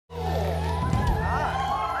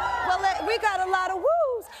got a lot of woos.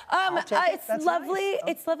 It's lovely. Oh.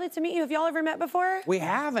 It's lovely to meet you. Have y'all ever met before? We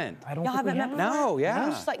haven't. I don't Y'all think we haven't met have. before? No, yeah.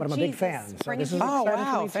 Just like, But I'm a big Jesus, fan. So bringing this is people Oh, exciting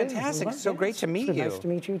wow, to meet you. fantastic. This is So great to meet you. Nice to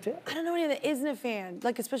meet you too. I don't know anyone that isn't a fan,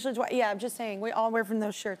 like especially Dwight. Yeah, I'm just saying, we all wear from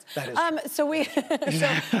those shirts. That is true. So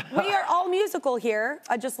we are all musical here.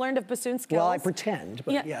 I just learned of bassoon skills. Well, I pretend,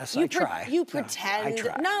 but yes, I try. You No, pretend. I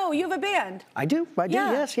try. No, you have a band. I do.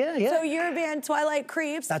 Yes, yeah. So your band, Twilight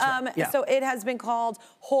Creeps. That's right, yeah. So it has been called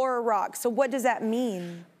horror rock. So what does that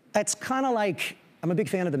mean? It's kind of like, I'm a big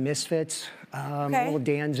fan of the Misfits, all of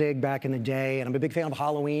Danzig back in the day, and I'm a big fan of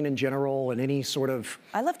Halloween in general and any sort of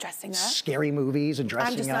I love dressing up. scary movies and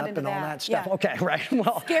dressing just not up into and all that. that stuff. Yeah. Okay, right.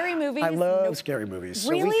 Well, Scary movies? I love Nope. scary movies. So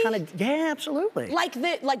Really? we kind of, yeah, absolutely. Like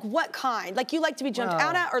what kind? Like you like to be jumped Well-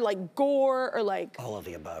 out at, or like gore, or like? All of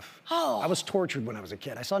the above. Oh. I was tortured when I was a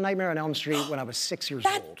kid. I saw Nightmare on Elm Street when I was 6 years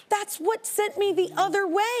old. That's what sent me the other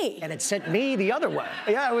way. And it sent me the other way.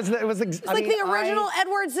 Yeah, it was It's like the original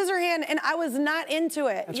Edward Scissorhand, and I was not into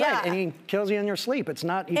it. That's right, and he kills you in your sleep. It's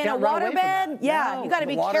not, you in can't a run away from that. waterbed? Yeah, No, you gotta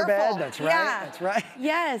the be waterbed, careful. that's right, Yeah. that's right.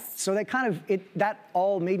 Yes. So that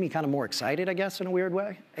all made me kind of more excited, I guess, in a weird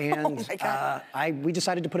way. And my God. we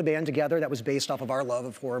decided to put a band together that was based off of our love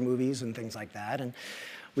of horror movies and things like that. And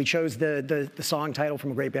we chose the song title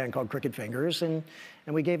from a great band called Crooked Fingers, and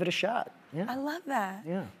we gave it a shot. Yeah. I love that.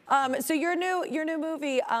 Yeah. So your new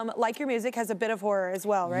movie, Like Your Music, has a bit of horror as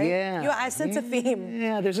well, right? Yeah. I sense a theme.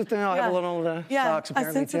 Yeah, there's a thing. I have a little socks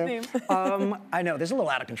apparently I sense too. a theme. I know, there's a little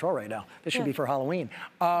out of control right now. This should be for Halloween.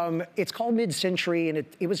 It's called Mid-Century, and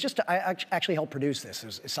it was just, I actually helped produce this.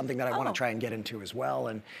 It's something that I want to try and get into as well.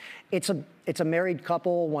 And it's a married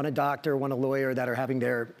couple, one a doctor, one a lawyer, that are having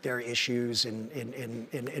their issues in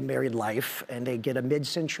married life, and they get a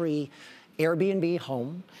mid-century Airbnb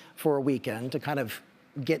home for a weekend to kind of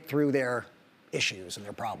get through their issues and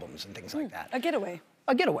their problems and things like that. A getaway.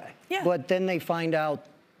 A getaway. Yeah. But then they find out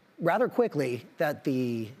rather quickly that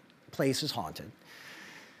the place is haunted.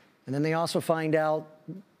 And then they also find out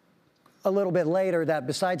a little bit later that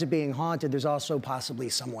besides it being haunted, there's also possibly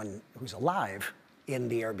someone who's alive in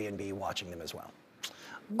the Airbnb watching them as well.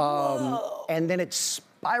 And then it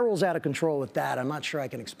spirals out of control with that. I'm not sure I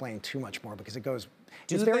can explain too much more because it goes,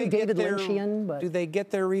 it's very David Lynchian, but... Do they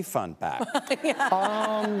get their refund back? You'll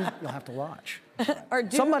have to watch. Or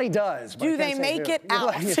somebody does. But Do I they can't say make who. it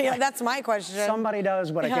out? Yeah, that's my question. Somebody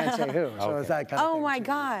does, but I can't say who. So it's that kind of thing. Oh my too.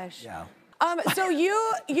 gosh. Yeah. So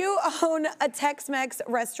you own a Tex-Mex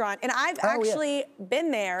restaurant, and I've actually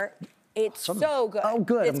been there. It's so good. Oh,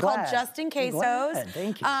 good. It's I'm called glad. Justin I'm glad. Queso's.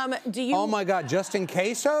 Thank you. Do you? Oh my God, Justin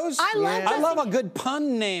Queso's? I love I love a good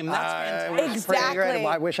pun name. That's fantastic. Exactly.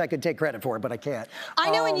 I wish I could take credit for it, but I can't.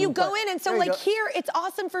 I know, and you go in, and so there you like go. here, it's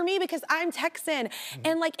awesome for me because I'm Texan,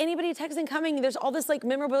 and like anybody Texan coming, there's all this like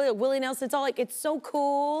memorabilia. Willie Nelson, it's all like it's so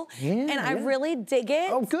cool, and I really dig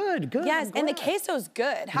it. Oh, good. Yes, I'm and the glad. queso's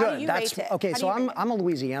good. How do you rate it? Okay, How so do you rate I'm a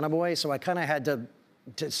Louisiana boy, so I kind of had to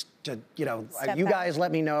you know, Step you back. guys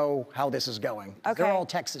let me know how this is going. Okay. They're all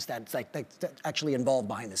Texas that's actually involved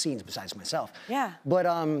behind the scenes besides myself. Yeah. But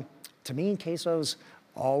to me, queso's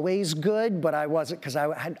always good, but I wasn't, because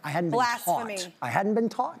I hadn't been Blasphemy. taught. I hadn't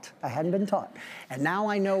been taught. And now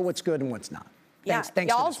I know what's good and what's not. Yeah,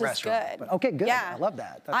 Thanks to y'all's this is restaurant. good. But, okay, good. Yeah. I love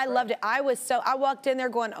that. That's I great. loved it. I walked in there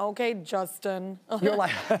going, okay, Justin. You're like,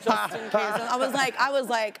 Justin Queso. I was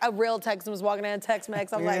like, a real Texan was walking in a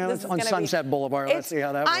Tex-Mex. I was like, this is on gonna Sunset Boulevard. Let's see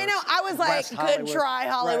how that works. I know. I was like, West good Hollywood. try,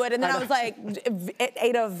 Hollywood. Right. And then I was like, it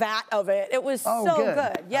ate a vat of it. It was so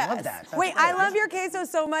good. Yes. I love that. That's Wait, great. I love your queso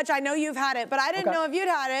so much. I know you've had it, but I didn't know if you'd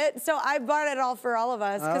had it. So I bought it all for all of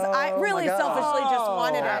us because I really selfishly just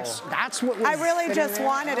wanted it. That's what was I really sitting just there.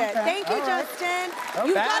 wanted it. Okay. Thank you, All right. Justin.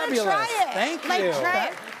 You gotta Fabulous. try it. Thank Like, you. try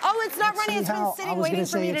it. Oh, it's not running. It's see been how- I sitting, was waiting gonna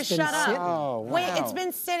for me say to it's been shut up. sitting. Oh, Wait, wow. it's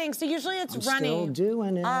been sitting. So usually it's I'm running. still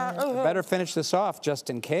doing it. Better finish this off,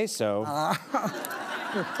 Justin Queso.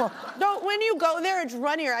 No, when you go there, it's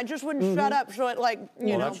runnier. I just wouldn't shut up, so it like,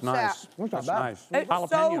 you know, That's nice. sat. That's bad. nice. It's so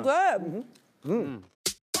Jalapenos. good.